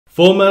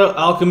Fullmetal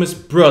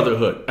Alchemist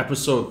Brotherhood,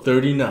 episode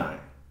 39.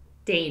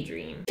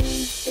 Daydream.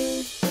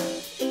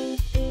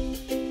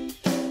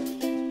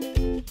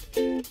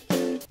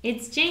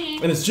 It's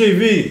Jane. And it's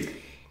JV.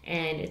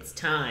 And it's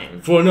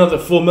time for another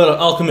Fullmetal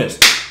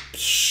Alchemist.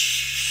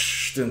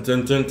 Dun,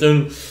 dun, dun,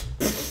 dun.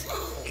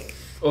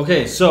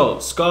 Okay, so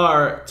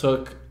Scar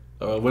took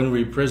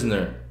Winry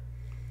prisoner.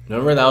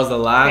 Remember, that was the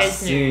last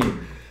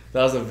scene.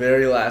 That was the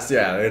very last.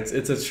 Yeah, it's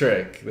a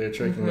trick. They're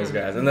tricking those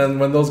guys. And then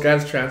when those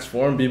guys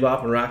transform,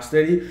 Bebop and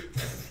Rocksteady,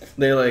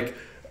 they like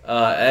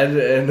Ed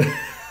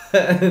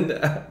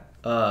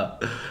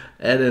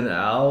and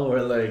Al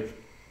were like,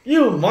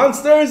 "You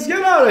monsters,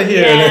 get out of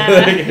here!"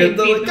 Yeah. And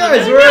they're like,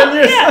 "Guys, we're on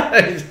your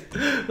side."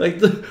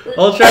 Like,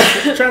 I'll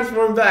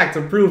transform back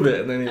to prove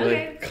it. And then he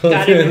like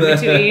got it in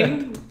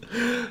between.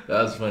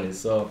 That was funny.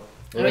 So.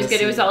 It was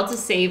good. It was all to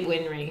save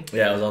Winry.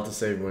 Yeah, it was all to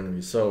save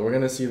Winry. So we're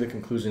going to see the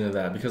conclusion of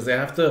that. Because they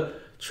have to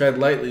tread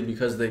lightly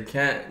because they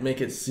can't make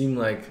it seem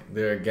like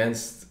they're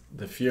against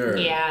the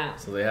Fuhrer. Yeah.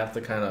 So they have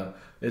to kind of...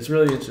 It's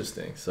really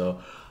interesting. So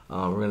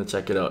we're going to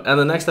check it out. And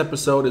the next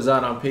episode is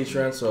out on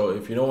Patreon. So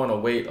if you don't want to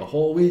wait a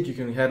whole week, you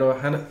can head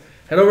over to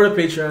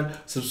Patreon,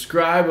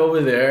 subscribe over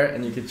there,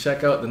 and you can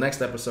check out the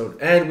next episode.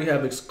 And we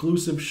have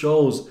exclusive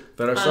shows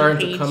that are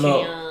starting to come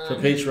out for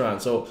Patreon.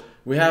 So...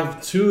 we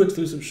have 2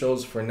 exclusive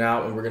shows for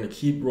now, and we're going to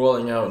keep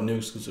rolling out new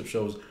exclusive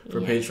shows for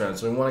Patreon.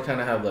 So we want to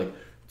kind of have like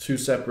 2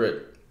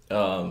 separate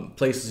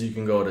places you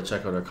can go to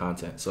check out our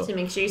content. So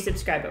make sure you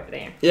subscribe over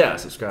there. Yeah,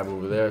 subscribe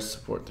over there,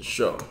 support the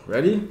show.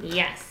 Ready?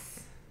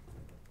 Yes.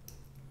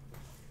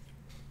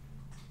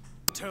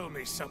 Tell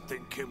me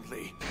something,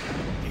 Kimberly.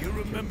 Do you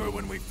remember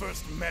when we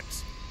first met?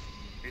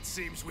 It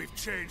seems we've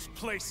changed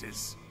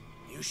places.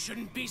 You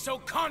shouldn't be so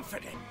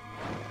confident.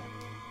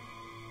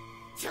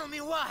 Tell me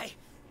why.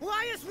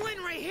 Why is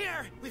Winry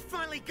here? We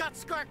finally got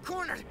Scar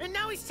cornered, and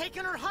now he's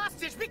taken her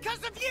hostage because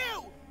of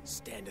you!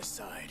 Stand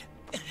aside.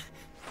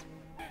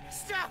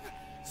 Stop!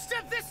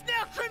 Stop this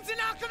now, Crimson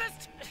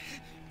Alchemist!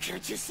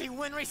 Can't you see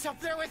Winry's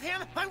up there with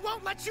him? I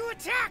won't let you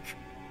attack!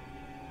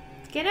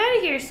 Get out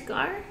of here,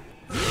 Scar.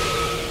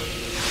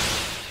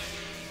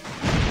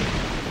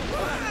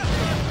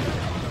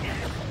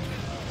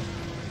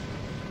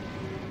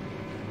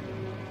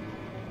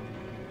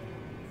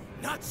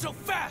 Not so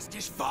fast,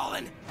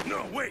 Ishvalan!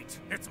 No, wait!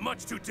 It's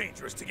much too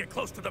dangerous to get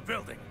close to the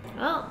building.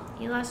 Oh,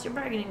 you lost your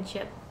bargaining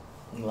chip.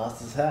 He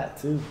lost his hat,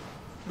 too.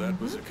 That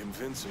was a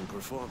convincing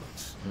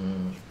performance.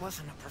 It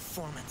wasn't a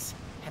performance,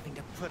 having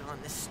to put on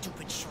this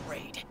stupid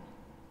charade.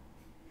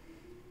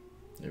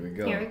 Here we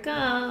go. Here we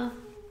go.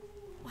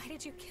 Why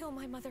did you kill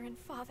my mother and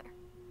father?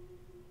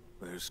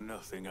 There's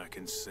nothing I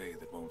can say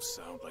that won't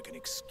sound like an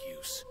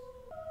excuse.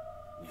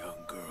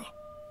 Young girl,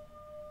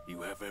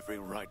 you have every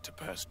right to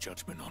pass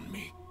judgment on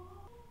me.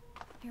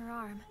 Your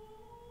arm.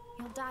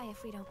 You'll die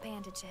if we don't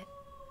bandage it.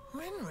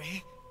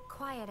 Winry?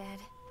 Quiet, Ed.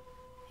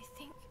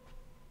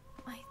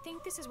 I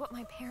think this is what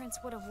my parents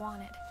would have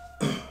wanted.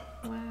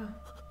 Wow.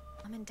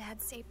 Mom and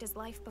Dad saved his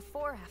life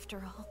before,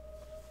 after all.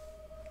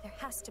 There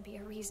has to be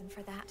a reason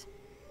for that.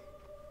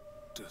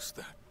 Does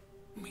that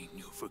mean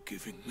you're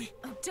forgiving me?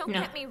 Oh, don't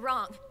get me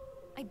wrong.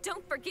 I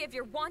don't forgive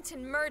your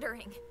wanton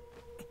murdering.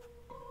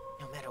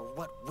 No matter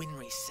what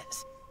Winry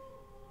says,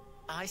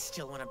 I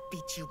still want to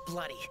beat you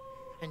bloody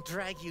and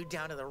drag you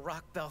down to the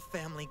Rockbell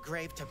family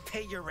grave to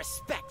pay your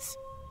respects.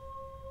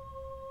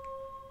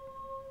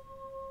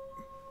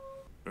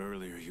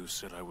 Earlier you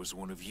said I was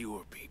one of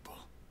your people.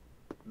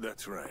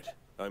 That's right.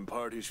 I'm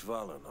part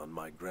Ishvalan on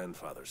my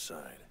grandfather's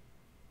side.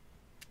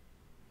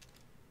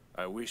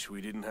 I wish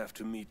we didn't have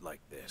to meet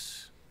like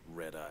this,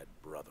 red-eyed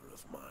brother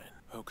of mine.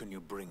 How can you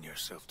bring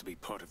yourself to be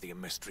part of the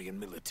Amestrian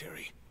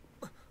military?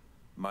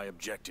 My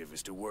objective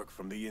is to work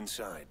from the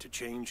inside to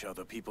change how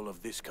the people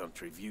of this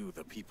country view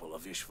the people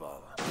of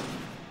Ishvalan.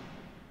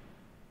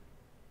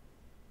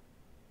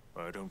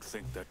 I don't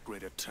think that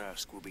great a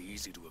task will be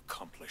easy to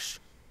accomplish.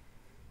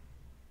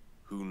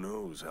 Who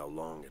knows how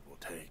long it will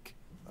take?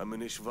 I'm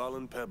an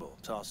Ishvalan pebble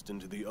tossed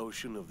into the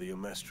ocean of the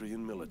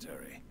Amestrian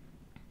military.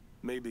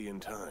 Maybe in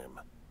time,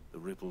 the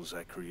ripples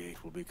I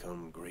create will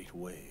become great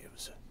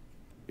waves.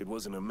 It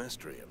was an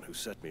Amestrian who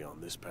set me on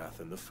this path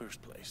in the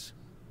first place.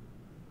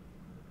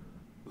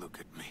 Look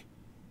at me.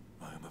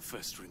 I am a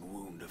festering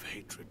wound of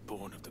hatred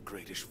born of the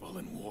Great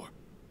Ishvalan War.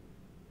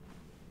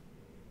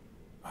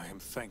 I am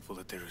thankful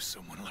that there is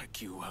someone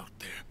like you out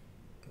there.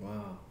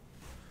 Wow.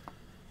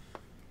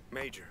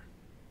 Major.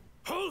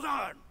 Hold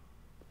on!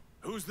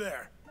 Who's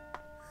there?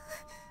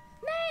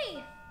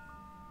 May!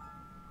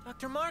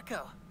 Dr.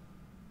 Marco.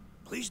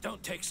 Please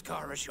don't take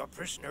Scar as your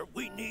prisoner.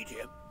 We need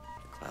him.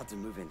 The clouds are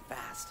moving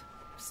fast.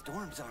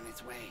 Storm's on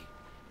its way.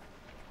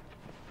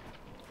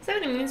 Is that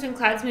what it means when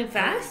clouds move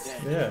fast?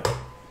 Yeah.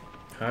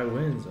 High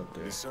winds up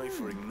there.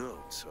 Deciphering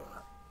notes,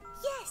 huh?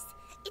 Yes,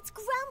 it's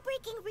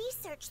groundbreaking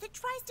research that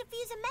tries to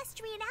fuse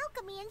Amestrian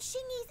alchemy and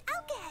Shingi's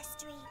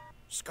alchemy.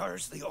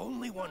 Scar's the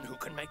only one who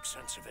can make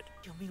sense of it.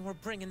 You mean we're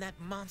bringing that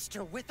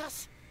monster with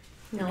us?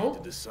 You need No. to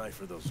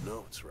decipher those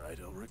notes, right,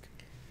 Ulrich?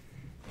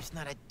 There's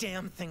not a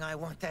damn thing I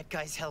want that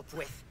guy's help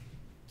with.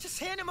 Just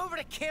hand him over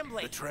to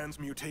Kimberly. The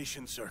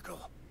transmutation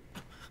circle.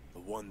 The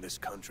one this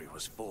country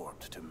was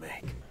formed to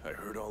make. I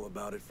heard all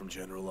about it from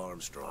General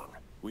Armstrong.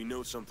 We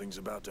know something's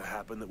about to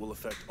happen that will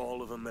affect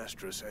all of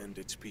Amestris and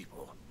its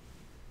people.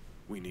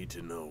 We need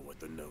to know what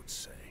the notes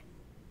say.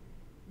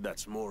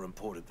 That's more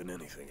important than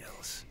anything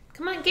else.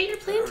 Come on, get your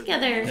plan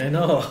together. I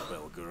know.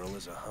 Well, girl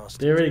is a hostage.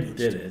 They already against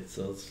did it. it,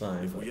 so it's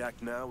fine. If But we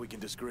act now, we can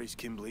disgrace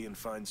Kimberly and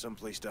find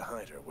someplace to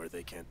hide her where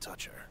they can't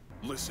touch her.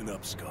 Listen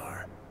up,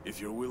 Scar. If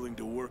you're willing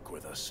to work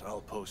with us,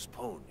 I'll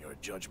postpone your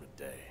judgment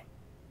day.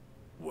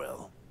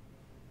 Well?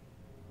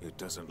 It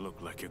doesn't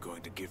look like you're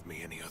going to give me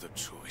any other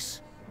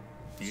choice.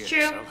 It's Yes,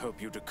 true. I'll help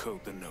you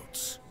decode the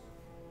notes.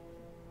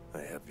 I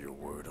have your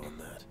word on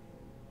that.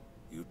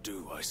 You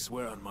do, I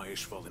swear on my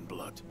Ishvalan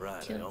blood.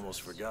 Right, I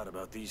almost forgot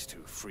about these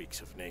two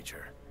freaks of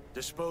nature.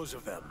 Dispose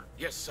of them.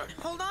 Yes, sir.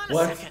 Hold on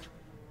What? a second.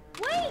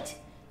 Wait!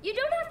 You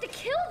don't have to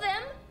kill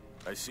them!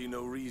 I see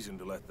no reason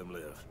to let them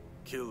live.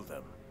 Kill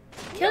them.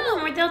 Kill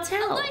them or they'll A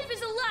tell. life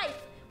is a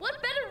life! What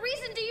better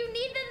reason do you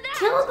need than that?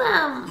 Kill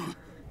them.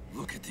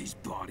 Look at these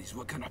bodies.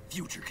 What kind of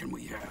future can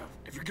we have?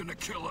 If you're gonna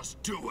kill us,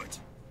 do it.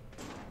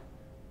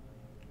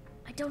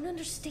 I don't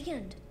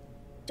understand.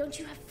 Don't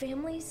you have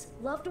families?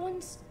 Loved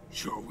ones?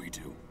 Sure we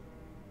do.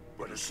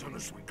 But as soon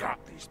as we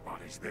got these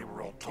bodies, they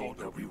were all told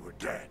that we were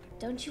dead.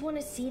 Don't you want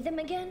to see them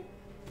again?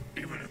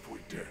 Even if we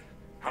did,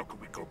 how could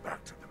we go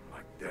back to them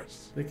like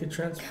this? they could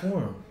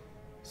transform.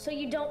 So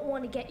you don't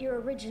want to get your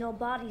original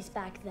bodies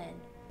back then?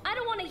 I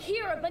don't want to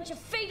hear a bunch of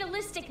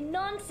fatalistic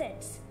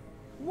nonsense.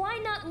 Why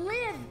not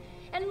live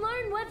and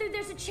learn whether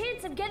there's a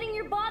chance of getting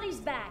your bodies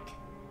back?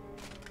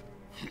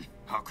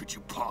 How could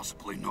you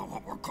possibly know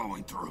what we're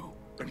going through?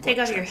 And Take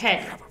what off your chance do we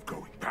head. have of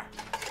going back?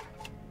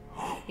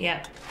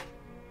 Yep.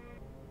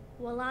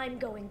 Well, I'm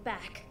going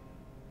back.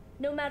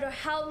 No matter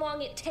how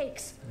long it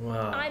takes,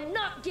 Wow. I'm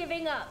not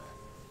giving up.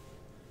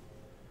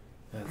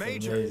 That's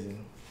Major.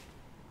 amazing.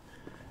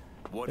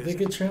 What But is they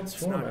could it?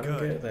 transform. It's I not don't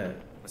good. get that. A The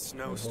whole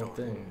snowstorm.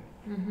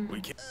 thing.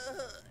 We can't.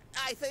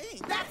 I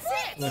think. That's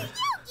it!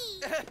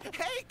 Yuki!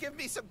 Hey, give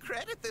me some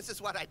credit. This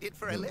is what I did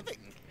for a living.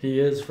 He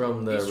is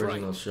from the He's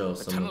original right. show.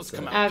 The Someone tunnels said.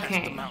 come out Okay.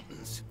 past the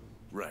mountains.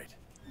 Right.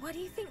 What do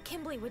you think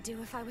Kimberly would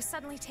do if I was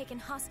suddenly taken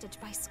hostage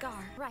by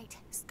Scar? Right.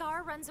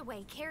 Scar runs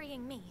away,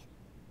 carrying me.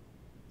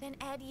 Then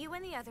Ed, you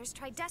and the others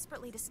try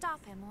desperately to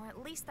stop him, or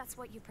at least that's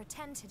what you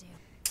pretend to do.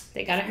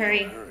 They gotta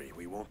hurry. Hurry,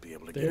 we won't be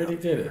able to They get already out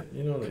of did here. it.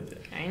 You know they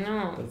did. I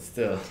know. But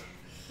still,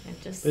 I'm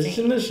just they saying.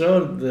 shouldn't have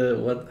showed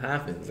what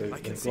happens. I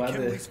Like, can like, see why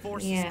Kimberly's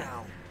forces Yeah.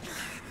 now.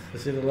 they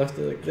should have left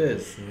it like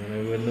this, and then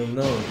I wouldn't have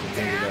known to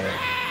think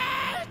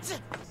about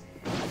it.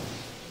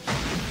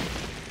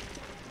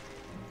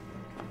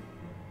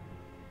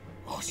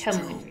 Us Come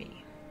too. with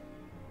me.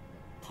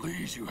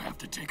 Please, you have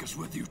to take us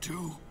with you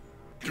too.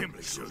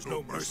 Gimli shows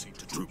no mercy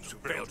to troops who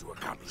fail to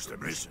accomplish their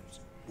missions.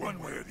 One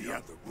way or the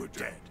other, we're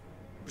dead.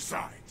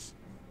 Besides,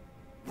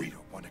 we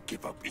don't want to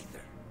give up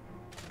either.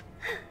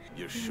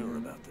 You're sure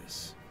about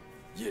this?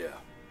 Yeah,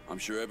 I'm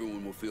sure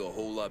everyone will feel a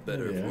whole lot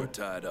better if Yeah. we're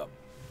tied up.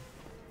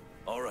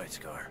 All right,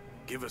 Scar.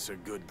 Give us a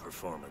good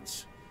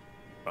performance.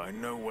 I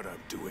know what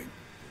I'm doing.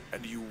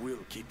 And you will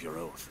keep your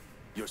oath.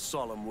 Your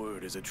solemn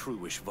word is a true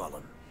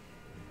Ishvalan.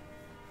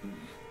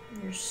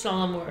 Your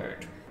solemn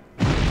word.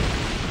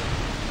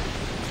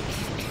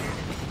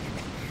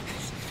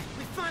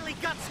 We finally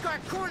got Scar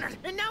cornered,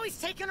 and now he's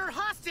taking her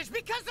hostage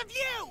because of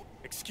you!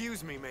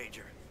 Excuse me,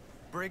 Major.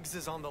 Briggs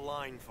is on the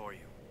line for you.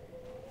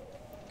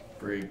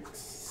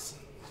 Briggs.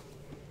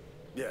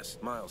 Yes,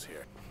 Miles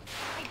here.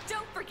 I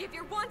don't forgive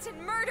your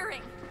wanton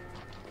murdering!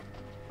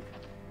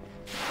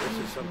 This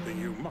is something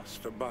you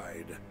must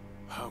abide.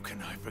 How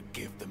can I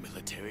forgive the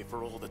military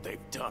for all that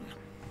they've done?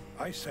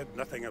 I said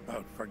nothing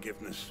about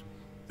forgiveness.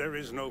 There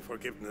is no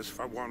forgiveness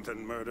for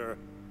wanton murder.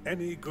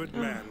 Any good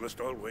man must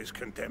always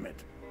condemn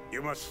it.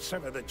 You must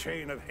sever the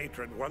chain of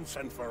hatred once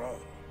and for all.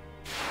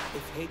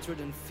 If hatred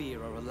and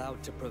fear are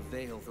allowed to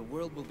prevail, the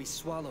world will be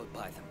swallowed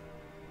by them.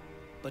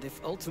 But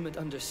if ultimate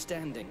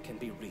understanding can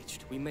be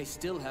reached, we may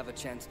still have a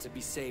chance to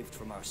be saved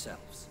from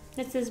ourselves.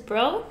 This is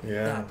bro?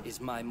 Yeah. That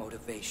is my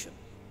motivation.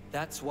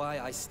 That's why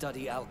I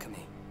study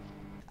alchemy.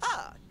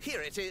 Ah,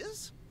 here it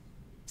is.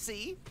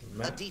 See?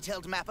 A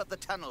detailed map of the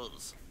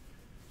tunnels.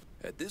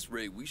 At this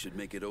rate, we should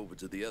make it over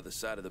to the other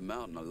side of the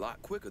mountain a lot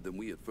quicker than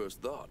we at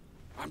first thought.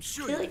 I'm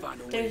sure I feel you'll like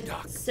find a way, they're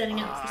Doc. setting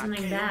up for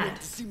something bad.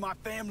 to see my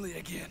family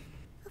again.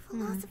 The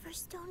Philosopher's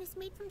Stone is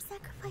made from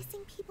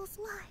sacrificing people's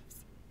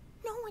lives.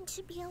 No one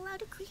should be allowed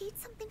to create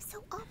something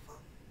so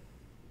awful.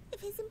 If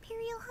His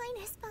Imperial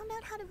Highness found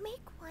out how to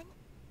make one,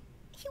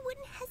 he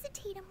wouldn't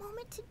hesitate a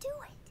moment to do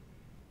it.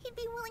 He'd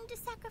be willing to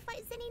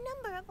sacrifice any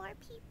number of our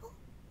people.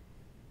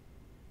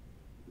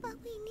 But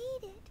we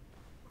need it.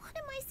 What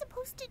am I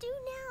supposed to do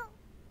now?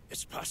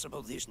 It's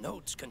possible these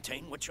notes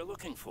contain what you're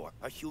looking for,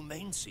 a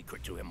humane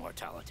secret to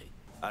immortality.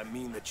 I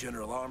mean that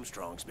General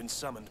Armstrong's been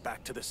summoned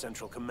back to the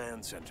Central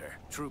Command Center.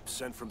 Troops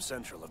sent from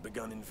Central have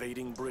begun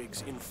invading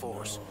Briggs in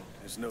force.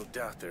 There's no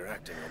doubt they're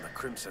acting on the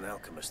Crimson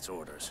Alchemist's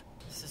orders.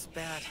 This is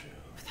bad.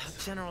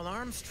 Without General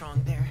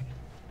Armstrong there.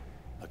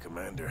 A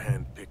commander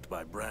handpicked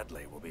by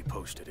Bradley will be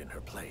posted in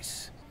her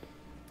place.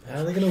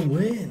 How are they gonna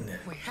win?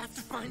 We have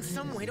to find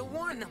some way to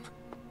warn them.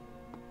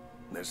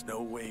 There's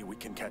no way we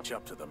can catch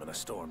up to them in a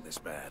storm this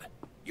bad.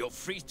 You'll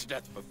freeze to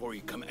death before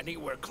you come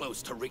anywhere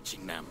close to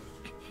reaching them.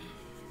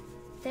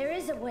 There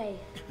is a way.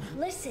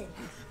 Listen.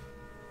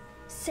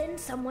 Send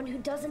someone who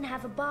doesn't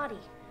have a body.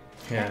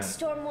 Yeah. That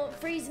storm won't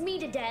freeze me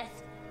to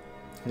death.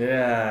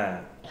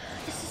 Yeah.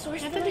 This is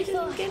worse I than thought I he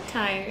thought. didn't get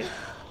tired.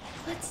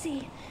 Let's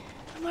see.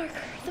 The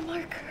marker. The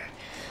marker.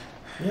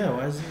 Yeah,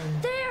 why is he...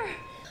 There!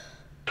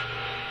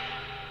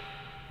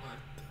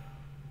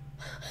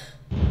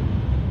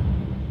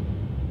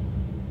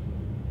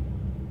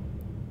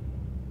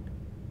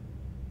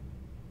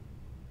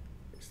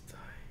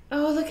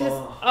 Oh, look at this.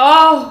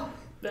 Oh,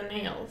 the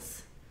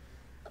nails.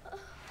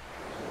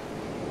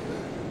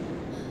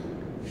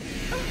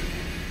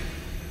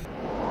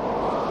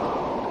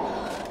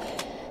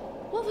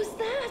 What was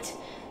that?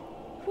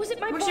 Was it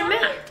my Where's body?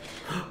 your map?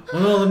 Oh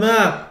no, the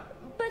map!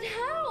 But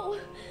how?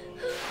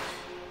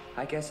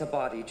 I guess a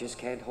body just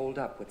can't hold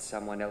up with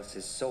someone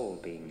else's soul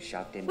being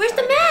shoved in. Where's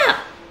the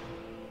map?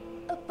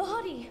 A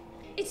body.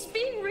 It's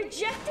being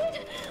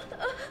rejected?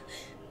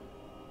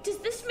 Does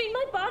this mean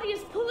my body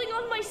is pulling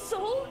on my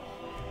soul?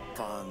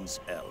 Franz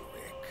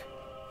Elric.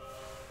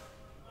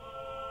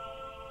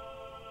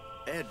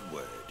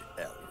 Edward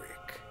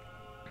Elric.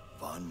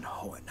 Von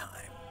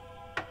Hohenheim.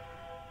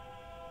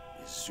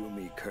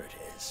 Izumi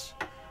Curtis.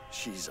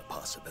 She's a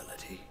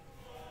possibility.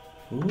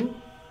 Who?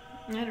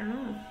 I don't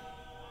know.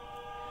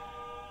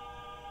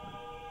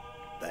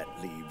 That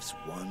leaves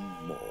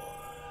one more.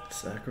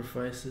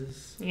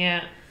 Sacrifices?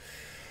 Yeah.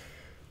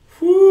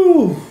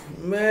 Whew,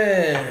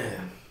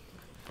 man.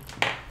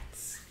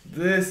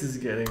 This is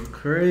getting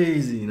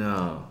crazy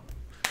now.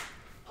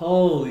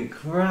 Holy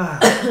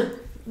crap.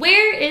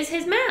 Where is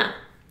his map?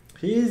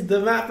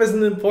 The map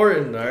isn't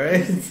important,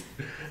 alright?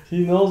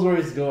 He knows where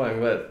he's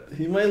going, but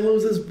he might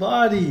lose his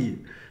body.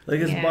 Like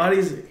his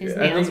body's... His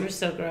nails were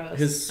so gross.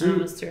 His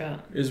suit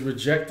is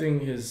rejecting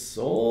his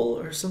soul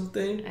or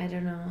something. I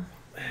don't know.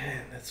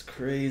 Man, that's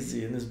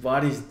crazy. And his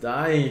body's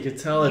dying. You could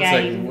tell it's Yeah,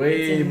 like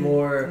way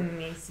more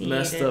emaciated.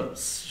 messed up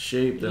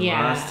shape than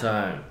last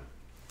time.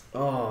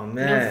 Oh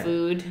man. No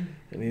food.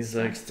 And he's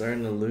like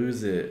starting to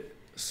lose it.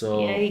 So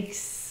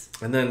yikes.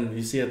 And then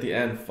you see at the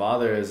end,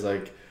 father is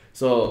like,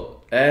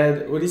 so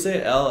Ed, what do you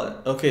say?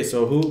 Al. Okay,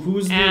 so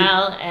who's the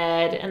Al,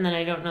 Ed, and then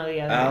I don't know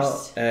the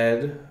others. Al,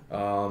 Ed,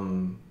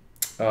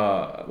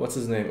 what's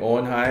his name?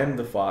 Owenheim,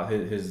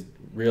 his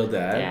real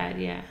dad. Dad,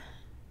 yeah.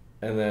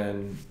 And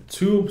then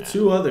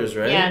two others,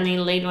 right? Yeah, and they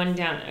laid one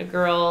down. A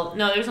girl.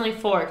 No, there's only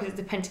 4 because it's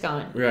the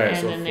Pentagon. Right. And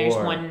so then 4. there's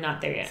one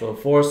not there yet. So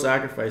 4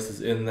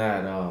 sacrifices in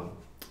that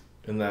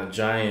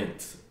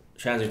giant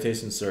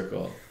transmutation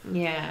circle.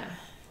 Yeah.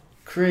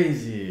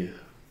 Crazy.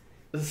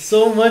 There's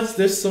so much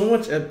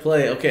at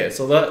play. Okay,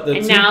 so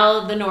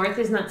now the North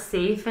is not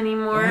safe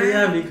anymore. Oh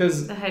yeah,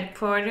 because the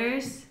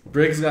headquarters.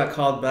 Briggs got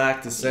called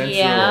back to Central.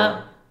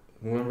 Yeah.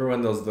 Remember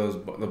when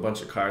the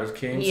bunch of cars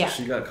came? Yeah.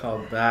 So she got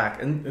called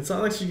back, and it's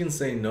not like she can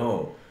say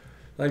no.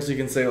 Like she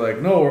can say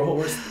like no,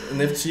 we're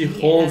and if she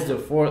holds the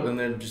fort, then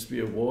there'd just be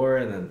a war,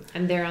 and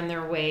they're on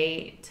their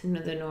way to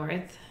the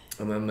North.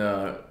 And then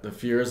the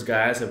Fierce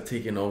guys have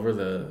taken over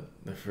the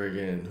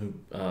friggin'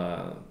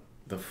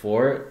 the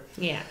fort.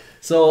 Yeah.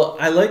 So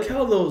I like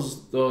how those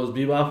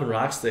Bebop and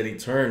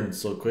Rocksteady turned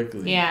so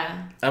quickly.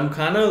 Yeah. I'm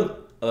kind of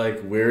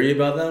like weary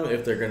about them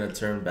if they're gonna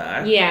turn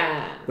back.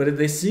 Yeah. But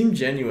they seem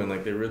genuine,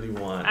 like they really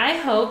want. I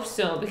hope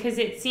so, because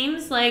it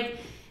seems like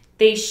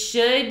they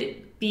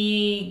should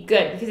be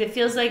good, because it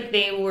feels like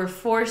they were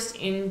forced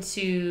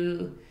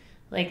into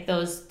like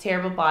those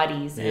terrible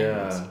bodies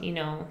and you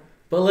know.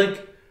 But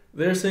like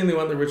they're saying they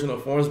want the original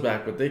forms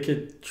back, but they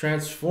could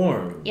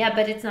transform. Yeah,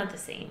 but it's not the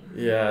same.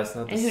 Yeah, it's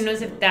not the same. And who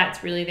knows if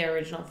that's really their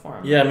original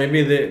form. Yeah,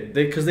 maybe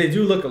they because they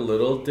do look a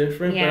little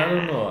different, Yeah. but I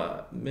don't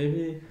know.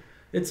 Maybe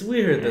it's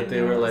weird that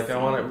they were like,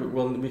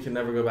 we can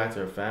never go back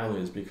to our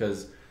families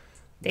because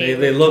they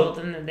look. Told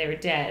them that they were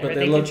dead, but or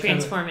they they look could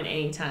transform at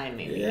any time.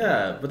 Maybe.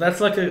 Yeah, but that's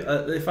like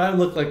if I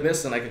look like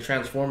this and I can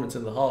transform into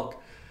the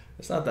Hulk,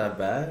 it's not that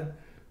bad.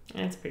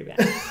 That's pretty bad.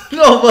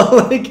 No,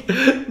 but like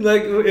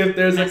if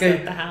there's Mess like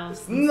up the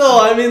house. No,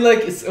 I mean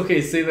like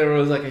okay, say there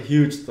was like a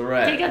huge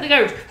threat. Take out the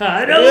garbage.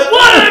 I don't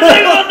want to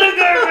take out the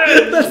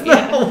garbage. That's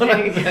not what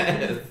I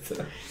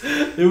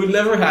meant. It would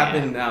never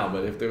happen now,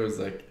 but if there was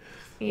like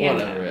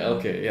whatever.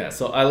 Okay, yeah.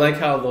 So I like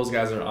how those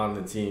guys are on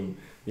the team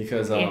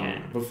because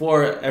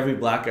before every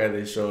black guy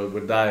they showed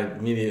would die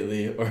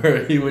immediately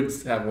or he would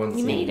have one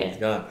scene and he's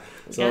gone.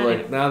 So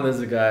like now there's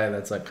a guy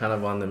that's like kind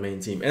of on the main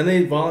team and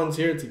they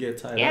volunteered to get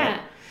tied up.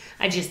 Yeah.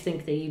 I just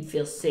think that you'd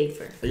feel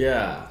safer.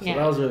 Yeah, so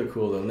that was really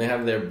cool though. And they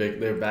have their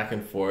back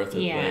and forth.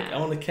 And Yeah.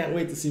 like, can't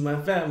wait to see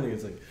my family.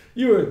 It's like,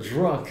 you were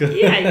drunk.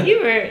 Yeah, you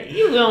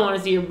don't want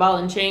to see your ball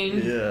and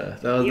chain. Yeah,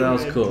 that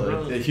was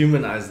cool. It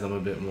humanized them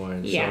a bit more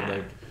and showed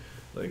like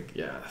Like,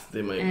 yeah,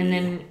 they might And be.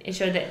 then it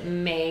showed that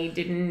May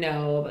didn't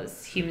know about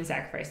human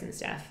sacrifice and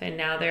stuff. And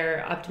now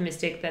they're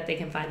optimistic that they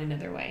can find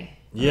another way.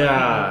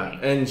 Yeah,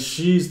 and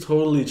she's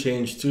totally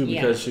changed too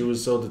because she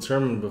was so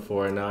determined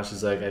before, and now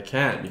she's like, I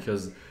can't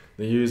because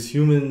they use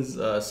humans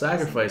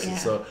sacrifices. Yeah.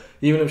 So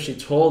even if she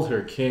told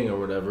her king or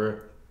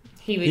whatever,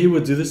 he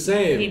would do the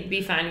same. He'd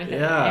be fine with it.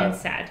 Yeah. And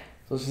sad.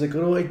 So she's like,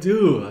 what do I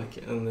do?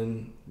 And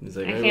then he's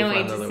like, I can't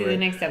wait to see the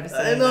next episode.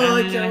 I know,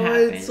 I can't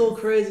wait. It's so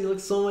crazy. Look,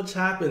 so much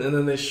happened. And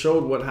then they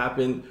showed what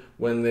happened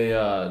when they,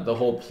 the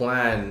whole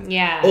plan.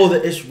 Yeah. Oh, the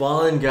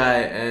Ishvalan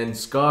guy and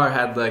Scar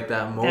had like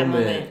that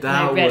moment.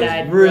 That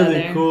was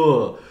really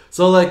cool.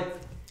 So like,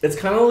 it's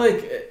kind of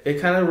like,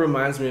 it kind of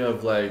reminds me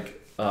of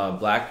like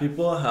black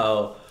people,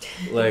 how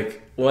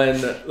like,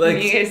 when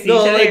like you guys see each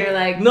other, you're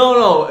like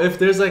no, if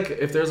there's like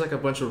a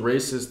bunch of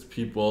racist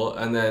people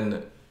and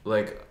then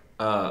like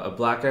a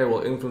black guy will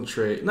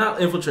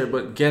not infiltrate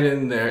but get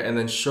in there and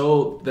then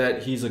show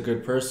that he's a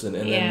good person,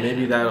 and then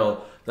maybe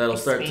that'll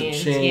start to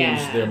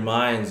change their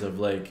minds of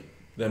like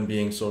them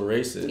being so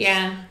racist.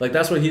 Yeah, like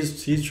that's what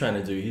he's trying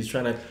to do. He's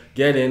trying to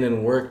get in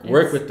and work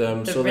with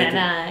them so they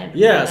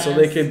can, so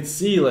they can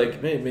see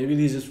like maybe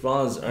these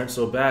Ishvalans aren't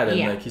so bad, and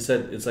like he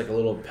said, it's like a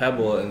little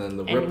pebble and then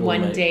the ripple.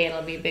 One day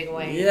it'll be a big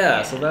wave.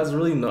 Yeah, so that's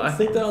really I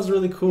think that was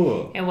really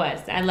cool. It was.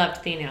 I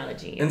loved the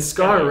analogy. And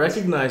Scar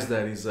recognized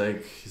that. He's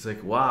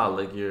like, wow,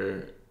 like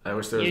I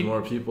wish there was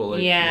more people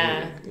like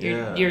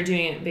you're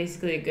doing it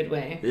basically a good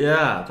way.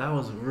 Yeah, that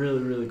was a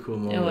really, really cool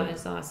moment. It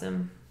was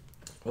awesome.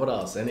 What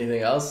else?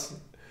 Anything else?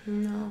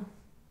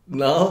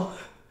 No?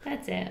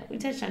 That's it. We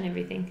touched on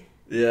everything.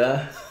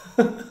 Yeah.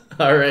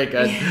 All right,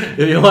 guys.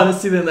 If you want to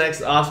see the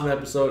next awesome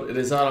episode, it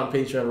is out on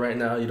Patreon right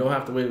now. You don't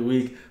have to wait a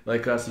week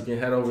like us. You can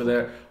head over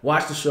there,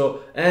 watch the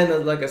show.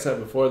 And like I said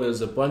before, there's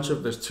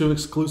 2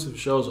 exclusive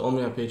shows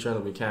only on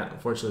Patreon that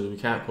unfortunately we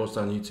can't post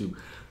on YouTube.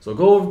 So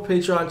go over to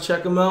Patreon,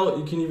 check them out.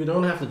 You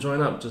don't have to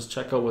join up. Just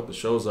check out what the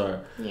shows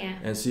are. Yeah.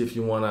 And see if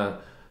you want to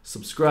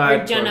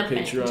subscribe to our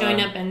Patreon. Join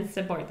up and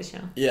support the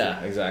show.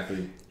 Yeah,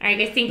 exactly. All right,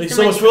 guys. Thanks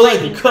so much for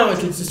liking,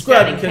 commenting,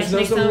 subscribing. Catch you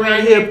next time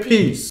right here.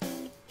 Peace.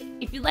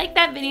 If you like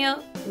that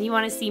video and you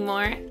want to see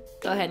more,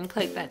 go ahead and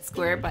click that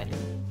square button.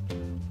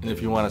 And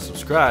if you want to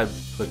subscribe,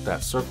 click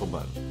that circle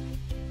button.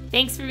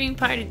 Thanks for being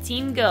part of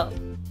Team Go.